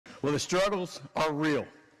Well, the struggles are real.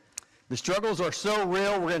 The struggles are so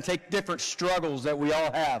real, we're going to take different struggles that we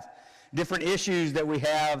all have, different issues that we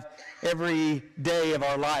have every day of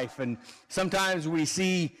our life. And sometimes we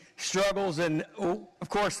see struggles, and of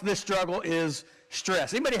course, this struggle is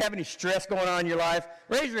stress. Anybody have any stress going on in your life?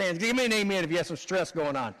 Raise your hands. Give me an amen if you have some stress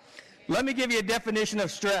going on. Let me give you a definition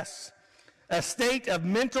of stress. A state of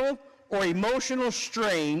mental or emotional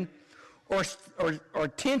strain or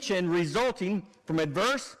tension resulting from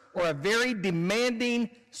adverse or a very demanding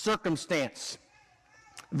circumstance.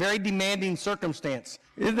 Very demanding circumstance.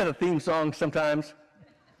 Isn't that a theme song sometimes?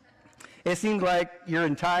 It seems like your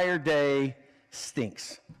entire day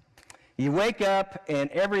stinks. You wake up and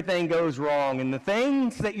everything goes wrong, and the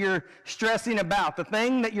things that you're stressing about, the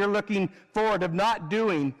thing that you're looking forward of not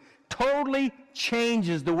doing, totally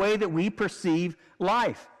changes the way that we perceive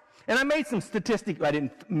life. And I made some statistics. I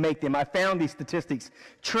didn't make them. I found these statistics.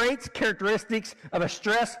 Traits, characteristics of a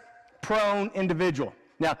stress-prone individual.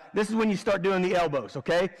 Now, this is when you start doing the elbows,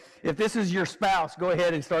 okay? If this is your spouse, go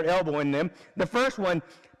ahead and start elbowing them. The first one,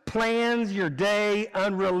 plans your day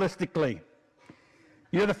unrealistically.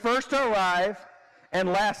 You're the first to arrive and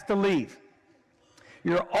last to leave.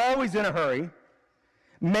 You're always in a hurry,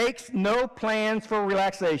 makes no plans for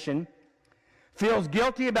relaxation, feels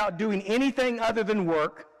guilty about doing anything other than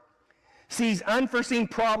work, sees unforeseen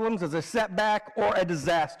problems as a setback or a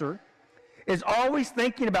disaster, is always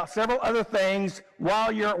thinking about several other things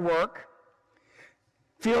while you're at work,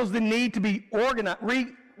 feels the need to be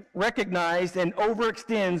recognized and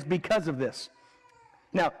overextends because of this.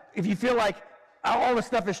 Now, if you feel like all this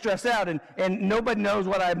stuff is stressed out and nobody knows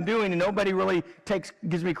what I'm doing and nobody really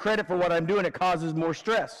gives me credit for what I'm doing, it causes more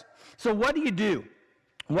stress. So what do you do?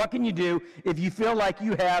 What can you do if you feel like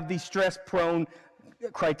you have these stress-prone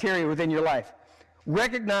criteria within your life?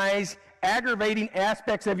 Recognize aggravating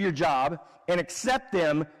aspects of your job and accept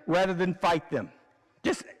them rather than fight them.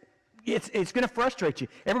 It's going to frustrate you.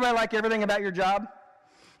 Everybody like everything about your job?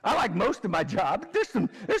 I like most of my job. There's some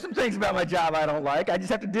things about my job I don't like. I just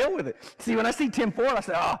have to deal with it. See, when I see Tim Ford, I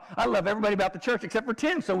say, oh, I love everybody about the church except for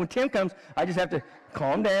Tim. So when Tim comes, I just have to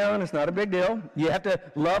calm down. It's not a big deal. You have to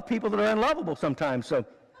love people that are unlovable sometimes. So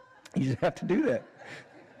you just have to do that.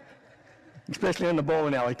 Especially in the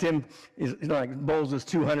bowling alley. Tim bowls his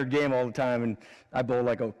 200 game all the time, and I bowl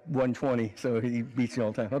like a 120, so he beats me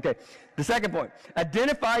all the time. Okay, the second point.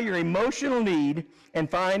 Identify your emotional need and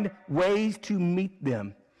find ways to meet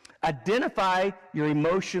them. Identify your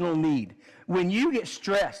emotional need. When you get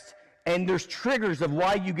stressed, and there's triggers of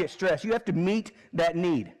why you get stressed, you have to meet that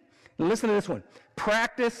need. Now listen to this one.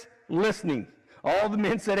 Practice listening. All the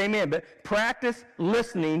men said amen, but practice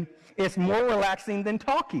listening. It's more relaxing than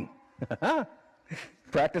talking.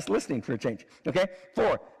 Practice listening for a change. Okay?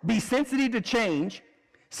 4, be sensitive to change.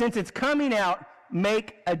 Since it's coming out,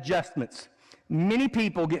 make adjustments. Many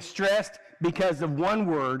people get stressed because of one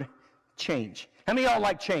word, change. How many of y'all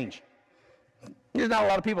like change? There's not a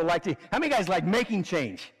lot of people like to. How many guys like making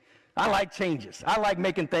change? I like changes. I like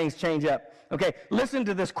making things change up. Okay, listen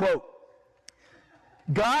to this quote.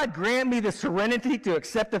 God grant me the serenity to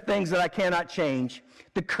accept the things that I cannot change,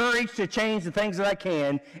 the courage to change the things that I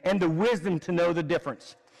can, and the wisdom to know the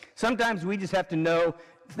difference. Sometimes we just have to know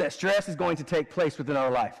that stress is going to take place within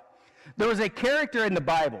our life. There was a character in the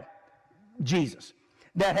Bible, Jesus,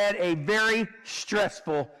 that had a very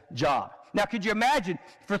stressful job. Now, could you imagine,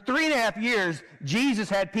 for 3.5 years, Jesus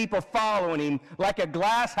had people following him like a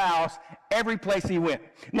glass house every place he went.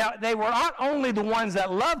 Now, they were not only the ones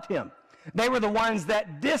that loved him, they were the ones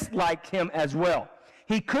that disliked him as well.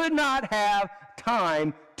 He could not have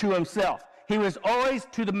time to himself. He was always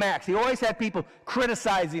to the max. He always had people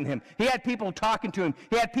criticizing him. He had people talking to him.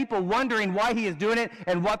 He had people wondering why he is doing it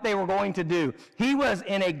and what they were going to do. He was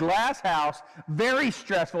in a glass house, very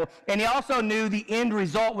stressful, and he also knew the end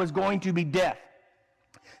result was going to be death.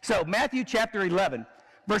 So Matthew chapter 11,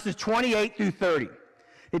 verses 28 through 30.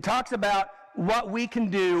 It talks about what we can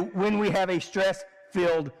do when we have a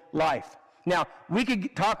stress-filled life. Now, we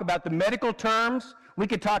could talk about the medical terms. We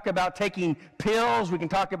could talk about taking pills. We can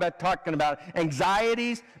talking about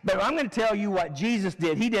anxieties. But I'm going to tell you what Jesus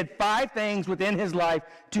did. He did 5 things within his life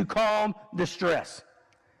to calm the stress.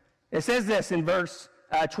 It says this in verse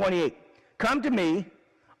 28. Come to me,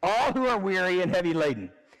 all who are weary and heavy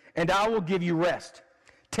laden, and I will give you rest.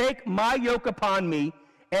 Take my yoke upon me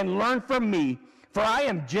and learn from me, for I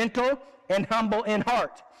am gentle and humble in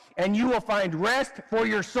heart, and you will find rest for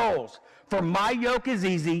your souls. For my yoke is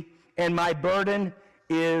easy and my burden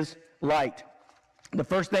is light. The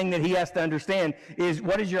first thing that he has to understand is,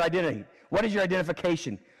 what is your identity? What is your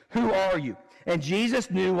identification? Who are you? And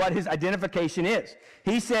Jesus knew what his identification is.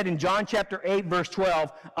 He said in John chapter 8, verse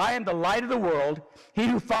 12, I am the light of the world. He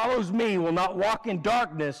who follows me will not walk in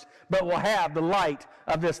darkness, but will have the light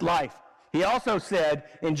of this life. He also said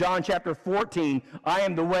in John chapter 14, I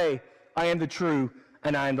am the way, I am the true,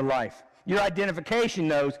 and I am the life. Your identification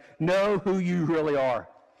know who you really are.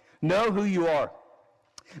 Know who you are.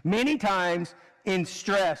 Many times in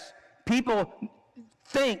stress, people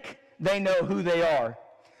think they know who they are.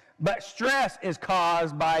 But stress is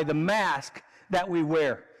caused by the mask that we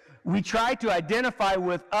wear. We try to identify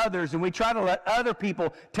with others, and we try to let other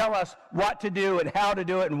people tell us what to do and how to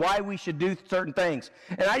do it and why we should do certain things.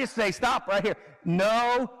 And I just say, stop right here.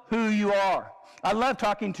 Know who you are. I love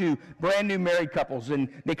talking to brand new married couples, and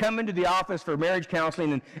they come into the office for marriage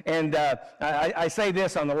counseling, and I say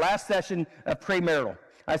this on the last session of premarital.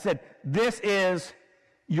 I said, this is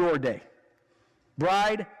your day.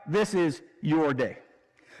 Bride, this is your day.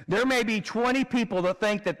 There may be 20 people that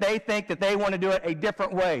think that they want to do it a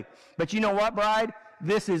different way. But you know what, bride?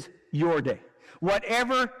 This is your day.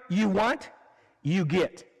 Whatever you want, you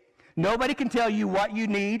get. Nobody can tell you what you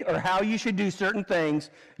need or how you should do certain things.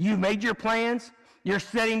 You've made your plans. You're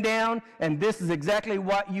sitting down, and this is exactly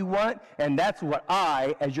what you want, and that's what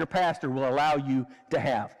I, as your pastor, will allow you to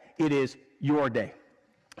have. It is your day.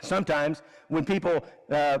 Sometimes when people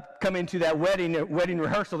come into that wedding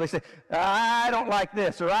rehearsal, they say, I don't like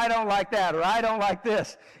this, or I don't like that, or I don't like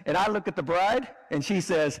this. And I look at the bride, and she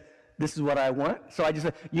says, this is what I want. So I just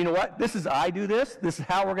say, you know what? I do this. This is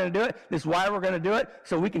how we're going to do it. This is why we're going to do it.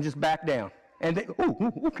 So we can just back down. And they,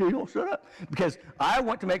 okay, shut up. Because I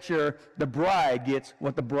want to make sure the bride gets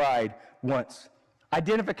what the bride wants.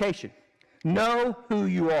 Identification. Know who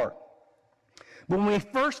you are. When we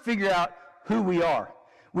first figure out who we are,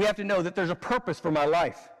 we have to know that there's a purpose for my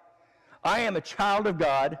life. I am a child of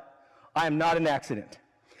God. I am not an accident.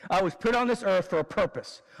 I was put on this earth for a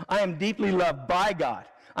purpose. I am deeply loved by God.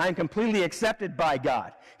 I am completely accepted by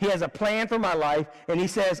God. He has a plan for my life, and he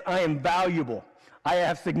says I am valuable. I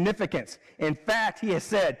have significance. In fact, he has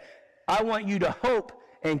said, I want you to hope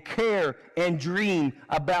and care and dream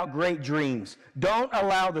about great dreams. Don't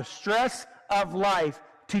allow the stress of life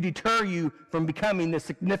to deter you from becoming the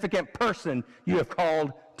significant person you have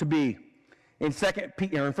called to be. In 1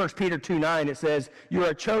 Peter 2:9, it says, you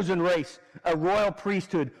are a chosen race, a royal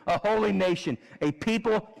priesthood, a holy nation, a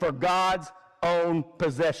people for God's own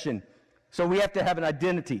possession. So we have to have an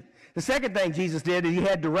identity. The second thing Jesus did is he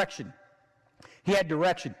had direction. He had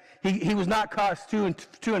direction. He was not cast to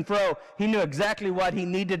and fro. He knew exactly what he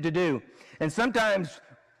needed to do. And sometimes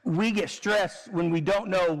we get stressed when we don't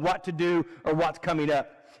know what to do or what's coming up.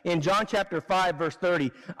 In John chapter 5, verse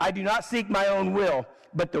 30, I do not seek my own will,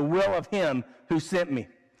 but the will of him who sent me.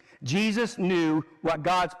 Jesus knew what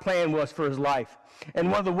God's plan was for his life. And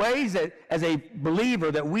one of the ways that, as a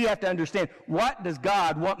believer, that we have to understand, what does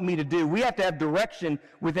God want me to do? We have to have direction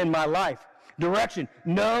within my life. Direction.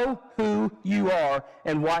 Know who you are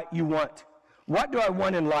and what you want. What do I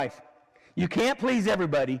want in life? You can't please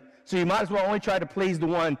everybody, so you might as well only try to please the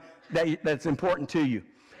one that's important to you.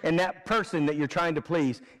 And that person that you're trying to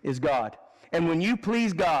please is God. And when you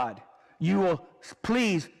please God, you will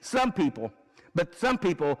please some people, but some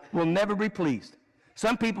people will never be pleased.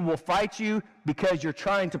 Some people will fight you because you're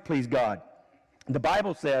trying to please God. The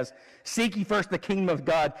Bible says, seek ye first the kingdom of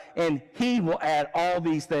God, and he will add all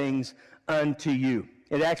these things unto you.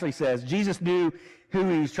 It actually says, Jesus knew who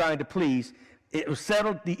he was trying to please. It was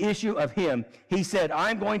settled the issue of him. He said,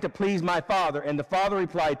 I'm going to please my Father. And the Father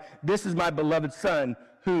replied, this is my beloved Son,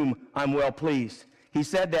 whom I'm well pleased. He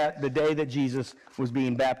said that the day that Jesus was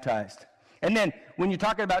being baptized. And then when you're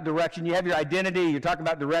talking about direction, you have your identity, you're talking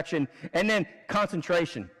about direction, and then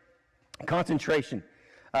concentration. Concentration.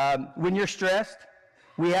 When you're stressed,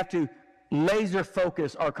 we have to laser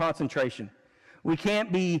focus our concentration. We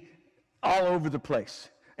can't be all over the place.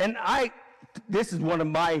 And this is one of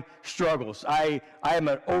my struggles. I am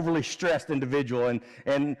an overly stressed individual,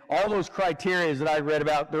 and all those criteria that I read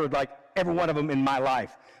about, there were like every one of them in my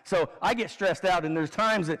life. So I get stressed out, and there's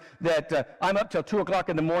times that I'm up till 2 o'clock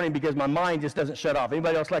in the morning because my mind just doesn't shut off.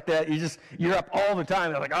 Anybody else like that? You're up all the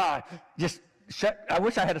time. I'm like, just shut. I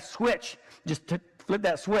wish I had a switch just to flip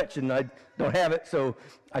that switch, and I don't have it, so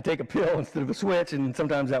I take a pill instead of a switch, and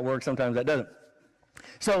sometimes that works, sometimes that doesn't.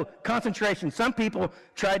 So concentration. Some people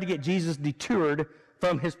tried to get Jesus detoured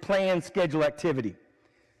from his planned scheduled activity.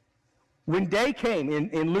 When day came,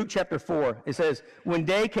 in Luke chapter 4, it says, when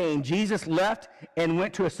day came, Jesus left and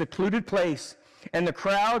went to a secluded place, and the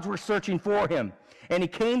crowds were searching for him. And he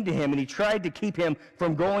came to him, and he tried to keep him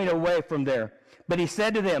from going away from there. But he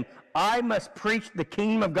said to them, I must preach the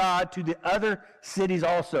kingdom of God to the other cities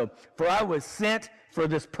also, for I was sent for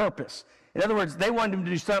this purpose. In other words, they wanted him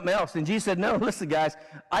to do something else. And Jesus said, no, listen, guys,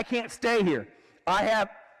 I can't stay here. I have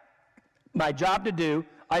my job to do.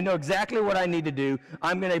 I know exactly what I need to do.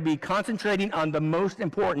 I'm going to be concentrating on the most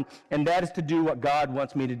important, and that is to do what God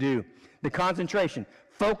wants me to do. The concentration.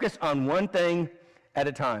 Focus on one thing at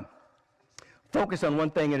a time. Focus on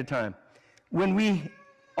one thing at a time. When we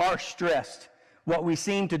are stressed, what we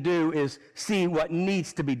seem to do is see what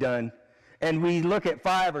needs to be done. And we look at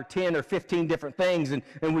 5 or 10 or 15 different things, and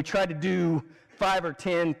we try to do 5 or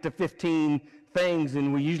 10 to 15 things,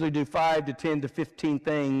 and we usually do 5 to 10 to 15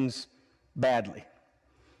 things badly,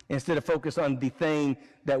 instead of focus on the thing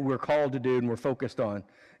that we're called to do and we're focused on.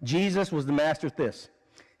 Jesus was the master at this.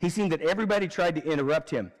 He seen that everybody tried to interrupt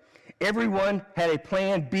him. Everyone had a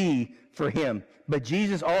plan B for him. But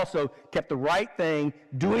Jesus also kept the right thing,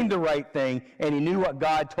 doing the right thing, and he knew what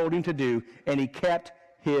God told him to do, and he kept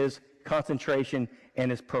his concentration and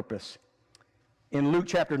his purpose. In Luke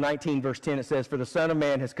chapter 19, verse 10, it says, for the Son of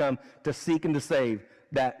Man has come to seek and to save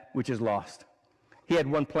that which is lost. He had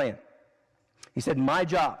one plan. He said, my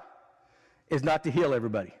job is not to heal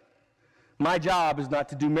everybody. My job is not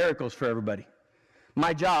to do miracles for everybody.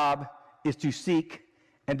 My job is to seek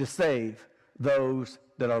and to save those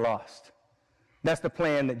that are lost. That's the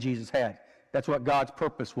plan that Jesus had. That's what God's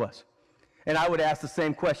purpose was. And I would ask the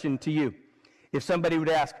same question to you. If somebody would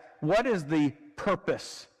ask, what is the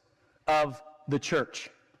purpose of the church?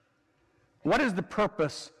 What is the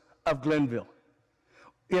purpose of Glenville?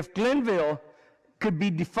 If Glenville could be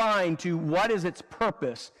defined to what is its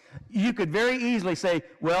purpose, you could very easily say,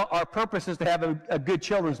 well, our purpose is to have a good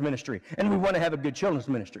children's ministry, and we want to have a good children's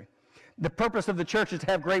ministry. The purpose of the church is to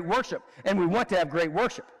have great worship, and we want to have great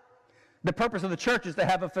worship. The purpose of the church is to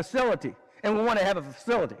have a facility, and we want to have a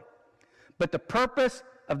facility. But the purpose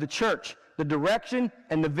of the church, the direction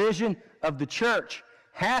and the vision of the church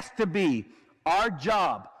has to be our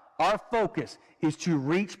job, our focus is to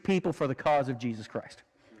reach people for the cause of Jesus Christ.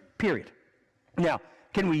 Period. Now,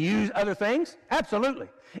 can we use other things? Absolutely.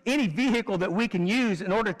 Any vehicle that we can use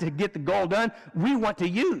in order to get the goal done, we want to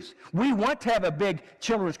use. We want to have a big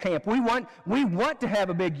children's camp. We want to have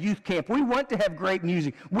a big youth camp. We want to have great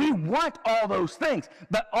music. We want all those things.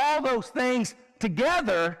 But all those things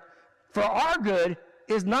together for our good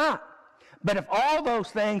is not. But if all those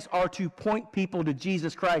things are to point people to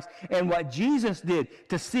Jesus Christ and what Jesus did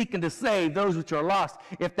to seek and to save those which are lost,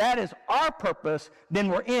 if that is our purpose, then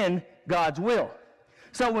we're in God's will.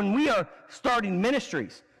 So when we are starting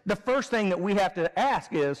ministries, the first thing that we have to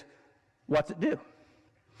ask is, what's it do?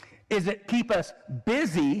 Is it keep us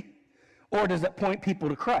busy, or does it point people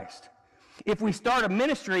to Christ? If we start a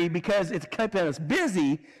ministry because it's keeping us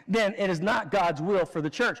busy, then it is not God's will for the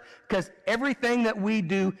church, because everything that we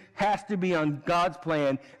do has to be on God's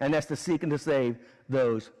plan, and that's to seek and to save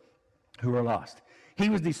those who are lost. He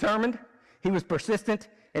was determined, he was persistent,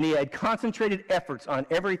 and he had concentrated efforts on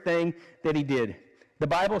everything that he did. The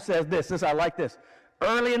Bible says this, I like this.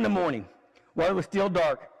 Early in the morning, while it was still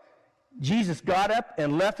dark, Jesus got up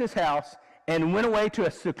and left his house and went away to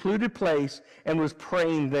a secluded place and was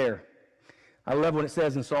praying there. I love what it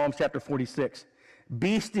says in Psalms chapter 46.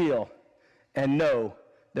 Be still and know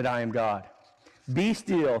that I am God. Be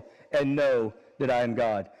still and know that I am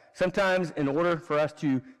God. Sometimes in order for us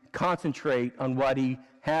to concentrate on what he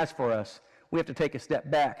has for us, we have to take a step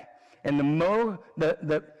back. And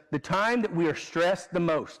the time that we are stressed the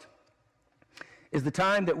most is the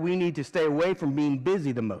time that we need to stay away from being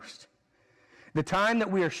busy the most. The time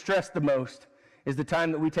that we are stressed the most is the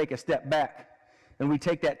time that we take a step back and we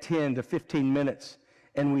take that 10 to 15 minutes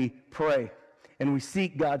and we pray and we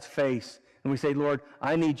seek God's face and we say, Lord,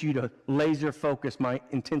 I need you to laser focus my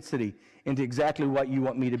intensity into exactly what you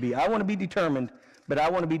want me to be. I want to be determined, but I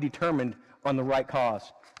want to be determined on the right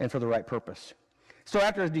cause and for the right purpose. So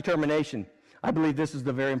after his determination, I believe this is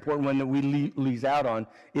the very important one that we lose out on,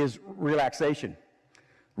 is relaxation.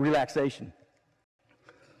 Relaxation.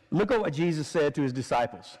 Look at what Jesus said to his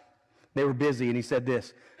disciples. They were busy, and he said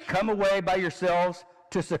this, come away by yourselves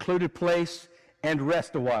to a secluded place and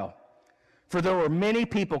rest a while. For there were many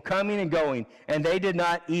people coming and going, and they did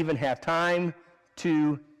not even have time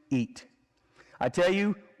to eat. I tell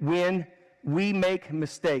you, when we make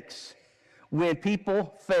mistakes, when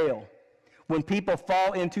people fail, when people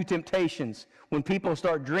fall into temptations, when people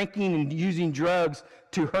start drinking and using drugs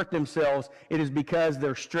to hurt themselves, it is because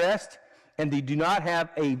they're stressed and they do not have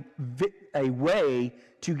a way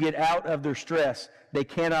to get out of their stress. They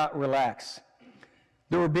cannot relax.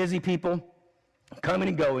 There were busy people coming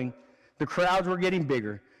and going. The crowds were getting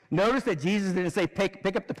bigger. Notice that Jesus didn't say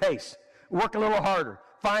pick up the pace. Work a little harder.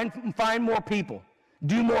 Find more people.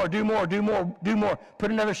 Do more. Put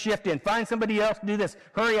another shift in. Find somebody else to do this.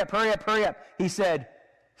 Hurry up. He said,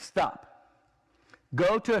 stop.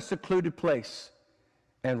 Go to a secluded place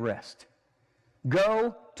and rest.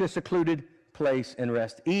 Go to a secluded place and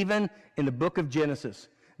rest. Even in the book of Genesis,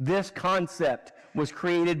 this concept was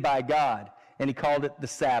created by God, and he called it the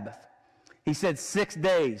Sabbath. He said 6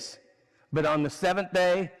 days, but on the seventh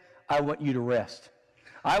day, I want you to rest.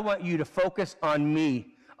 I want you to focus on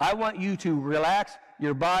me. I want you to relax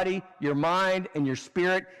your body, your mind, and your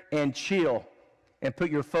spirit and chill and put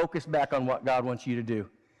your focus back on what God wants you to do.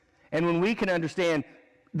 And when we can understand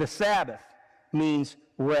the Sabbath means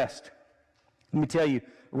rest. Let me tell you,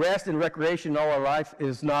 rest and recreation in all our life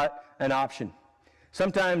is not an option.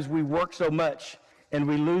 Sometimes we work so much and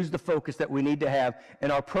we lose the focus that we need to have,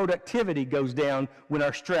 and our productivity goes down when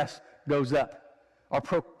our stress goes up. Our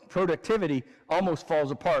productivity almost falls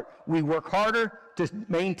apart. We work harder to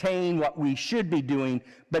maintain what we should be doing,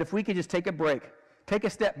 but if we could just take a break, take a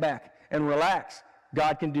step back, and relax,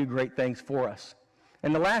 God can do great things for us.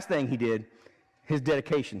 And the last thing he did, his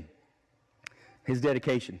dedication. His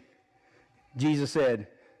dedication. Jesus said,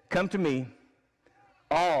 come to me,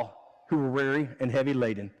 all who are weary and heavy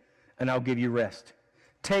laden, and I'll give you rest.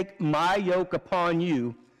 Take my yoke upon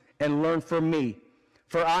you and learn from me,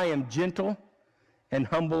 for I am gentle and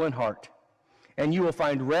humble in heart, and you will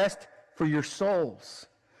find rest for your souls.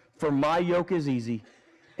 For my yoke is easy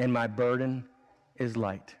and my burden is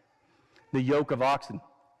light. The yoke of oxen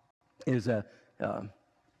is a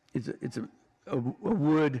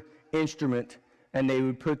wood instrument, and they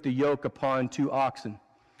would put the yoke upon 2 oxen,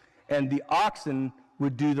 and the oxen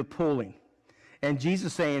would do the pulling. And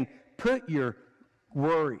Jesus saying, put your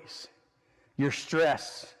worries, your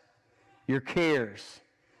stress, your cares,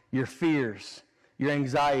 your fears, your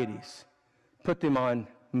anxieties, put them on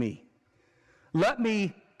me. Let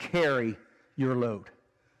me carry your load.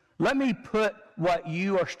 Let me put what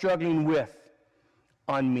you are struggling with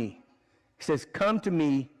on me. He says, come to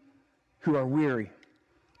me who are weary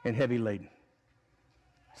and heavy laden.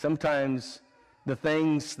 Sometimes the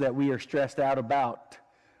things that we are stressed out about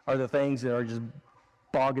are the things that are just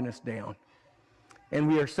bogging us down. And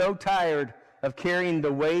we are so tired of carrying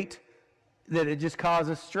the weight that it just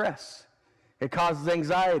causes stress. It causes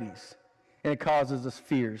anxieties, and it causes us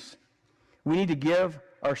fears. We need to give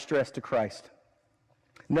our stress to Christ.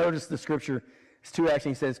 Notice the scripture, it's 2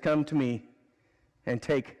 actions. He says, come to me and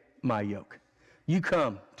take my yoke. You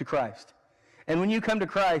come to Christ. And when you come to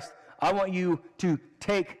Christ, I want you to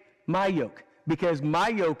take my yoke, because my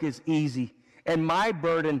yoke is easy and my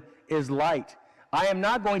burden is light. I am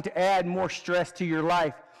not going to add more stress to your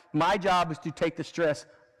life. My job is to take the stress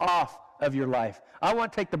off of your life. I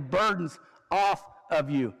want to take the burdens off of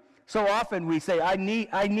you. So often we say, I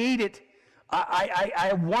need it.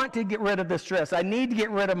 I want to get rid of the stress. I need to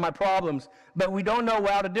get rid of my problems, but we don't know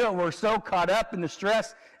how to do it. We're so caught up in the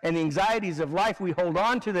stress and the anxieties of life, we hold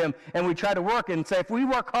on to them, and we try to work and say, if we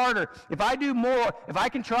work harder, if I do more, if I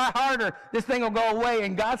can try harder, this thing will go away.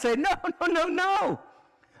 And God said, no.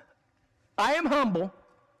 I am humble.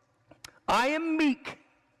 I am meek.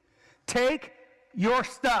 Take your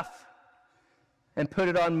stuff and put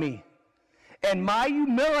it on me. And my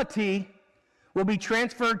humility will be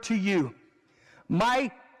transferred to you.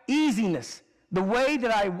 My easiness, the way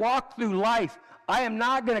that I walk through life, I am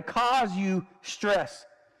not going to cause you stress.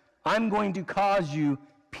 I'm going to cause you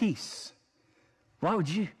peace. Why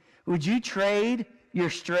would you trade your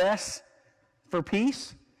stress for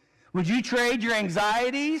peace? Would you trade your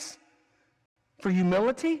anxieties for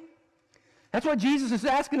humility? That's what Jesus is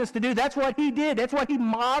asking us to do. That's what he did. That's what he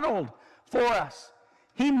modeled for us.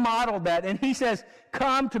 He modeled that, and he says,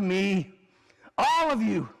 come to me, all of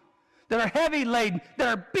you that are heavy laden,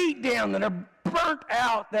 that are beat down, that are burnt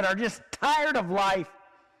out, that are just tired of life.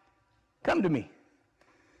 Come to me,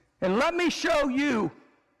 and let me show you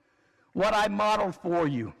what I modeled for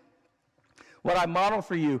you. What I modeled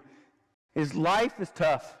for you is life is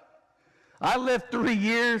tough. I lived 3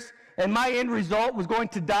 years, and my end result was going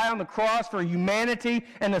to die on the cross for humanity,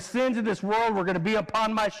 and the sins of this world were going to be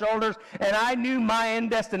upon my shoulders, and I knew my end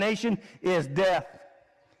destination is death.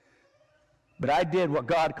 But I did what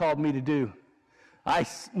God called me to do. I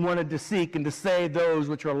wanted to seek and to save those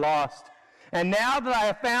which are lost. And now that I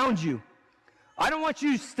have found you, I don't want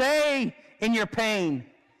you to stay in your pain,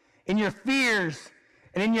 in your fears,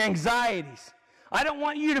 and in your anxieties. I don't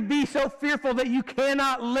want you to be so fearful that you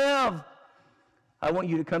cannot live. I want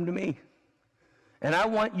you to come to me. And I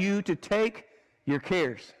want you to take your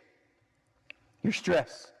cares, your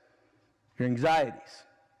stress, your anxieties,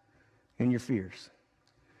 and your fears,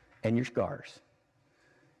 and your scars,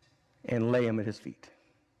 and lay them at his feet.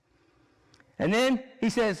 And then he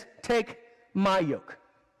says, take my yoke.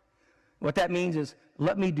 What that means is,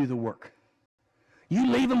 let me do the work.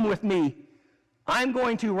 You leave them with me. I'm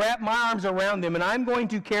going to wrap my arms around them, and I'm going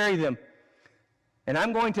to carry them. And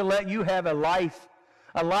I'm going to let you have a life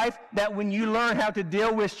that when you learn how to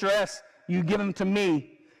deal with stress, you give them to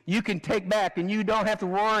me. You can take back, and you don't have to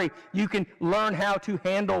worry. You can learn how to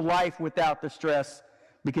handle life without the stress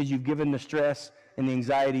because you've given the stress and the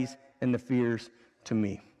anxieties and the fears to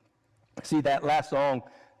me. See, that last song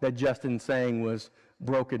that Justin sang was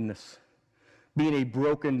brokenness, being a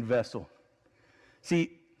broken vessel.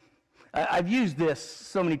 See, I've used this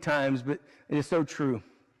so many times, but it is so true.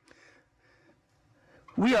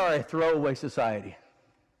 We are a throwaway society.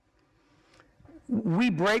 We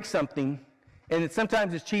break something, and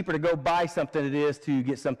sometimes it's cheaper to go buy something than it is to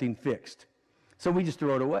get something fixed. So we just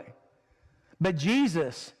throw it away. But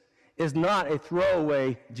Jesus is not a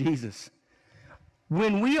throwaway Jesus.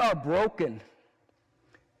 When we are broken,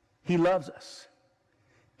 he loves us.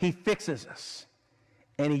 He fixes us,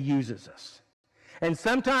 and he uses us. And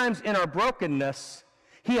sometimes in our brokenness,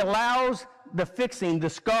 he allows the fixing, the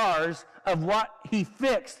scars of what he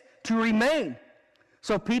fixed to remain.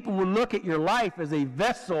 So people will look at your life as a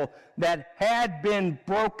vessel that had been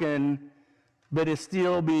broken, but is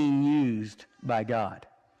still being used by God.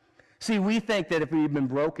 See, we think that if we've been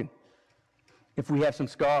broken, if we have some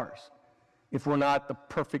scars, if we're not the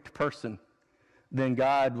perfect person, then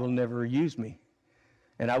God will never use me.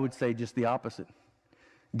 And I would say just the opposite.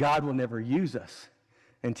 God will never use us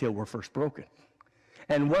until we're first broken.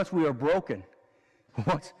 And once we are broken,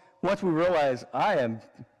 once we realize I'm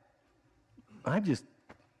just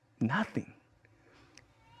nothing.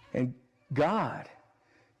 And God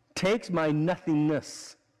takes my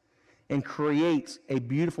nothingness and creates a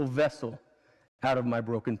beautiful vessel out of my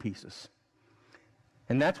broken pieces.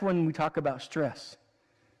 And that's when we talk about stress.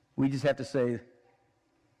 We just have to say,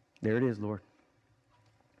 there it is, Lord.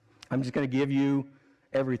 I'm just going to give you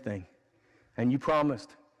everything. And you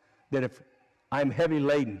promised that if I'm heavy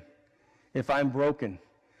laden, if I'm broken,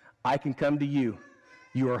 I can come to you.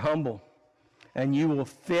 You are humble, and you will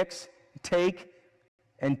fix, take,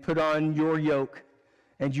 and put on your yoke,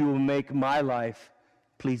 and you will make my life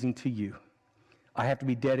pleasing to you. I have to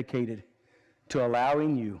be dedicated to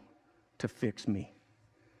allowing you to fix me.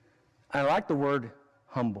 I like the word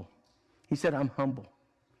humble. He said, I'm humble,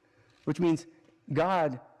 which means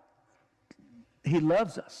God, he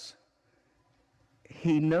loves us.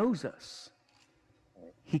 He knows us.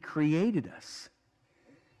 He created us.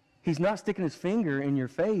 He's not sticking his finger in your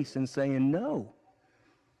face and saying no.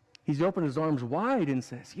 He's opened his arms wide and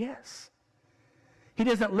says yes. He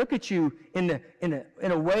doesn't look at you in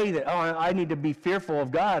a way that, oh, I need to be fearful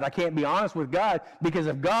of God. I can't be honest with God because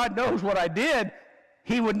if God knows what I did,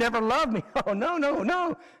 he would never love me. Oh,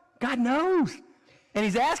 no. God knows. And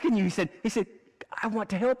he's asking you, he said, I want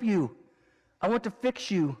to help you. I want to fix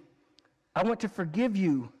you. I want to forgive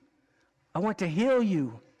you. I want to heal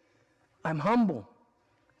you. I'm humble.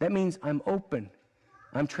 That means I'm open.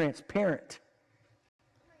 I'm transparent.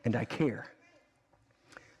 And I care.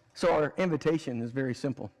 So our invitation is very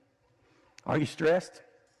simple. Are you stressed?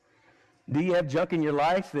 Do you have junk in your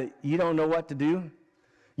life that you don't know what to do?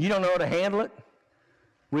 You don't know how to handle it?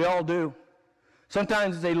 We all do.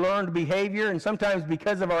 Sometimes it's a learned behavior, and sometimes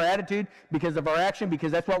because of our attitude, because of our action,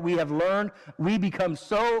 because that's what we have learned, we become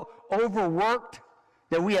so overworked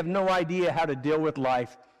that we have no idea how to deal with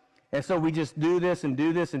life. And so we just do this and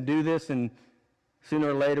do this and do this, and sooner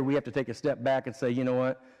or later we have to take a step back and say, you know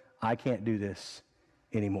what? I can't do this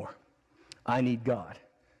anymore. I need God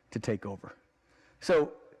to take over.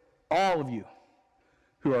 So all of you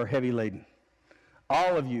who are heavy laden,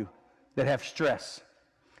 all of you that have stress,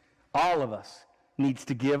 all of us needs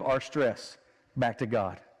to give our stress back to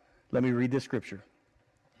God. Let me read this scripture.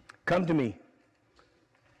 Come to me,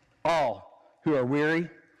 all who are weary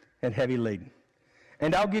and heavy laden,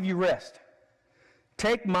 and I'll give you rest.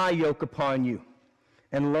 Take my yoke upon you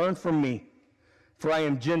and learn from me, for I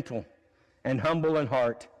am gentle and humble in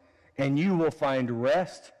heart, and you will find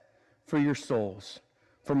rest for your souls.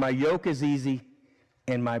 For my yoke is easy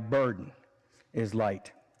and my burden is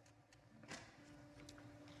light.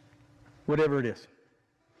 Whatever it is,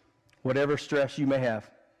 whatever stress you may have,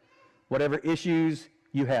 whatever issues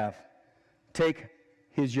you have, take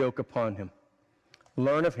his yoke upon him.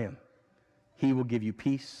 Learn of him. He will give you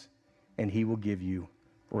peace and he will give you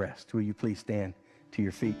rest. Will you please stand to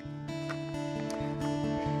your feet?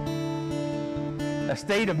 A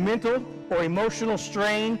state of mental or emotional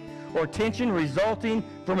strain or tension resulting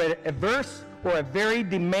from an adverse or a very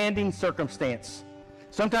demanding circumstance.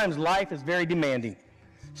 Sometimes life is very demanding.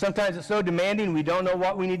 Sometimes it's so demanding we don't know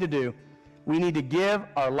what we need to do. We need to give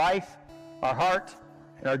our life, our heart,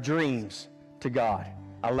 and our dreams to God.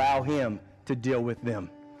 Allow Him to deal with them.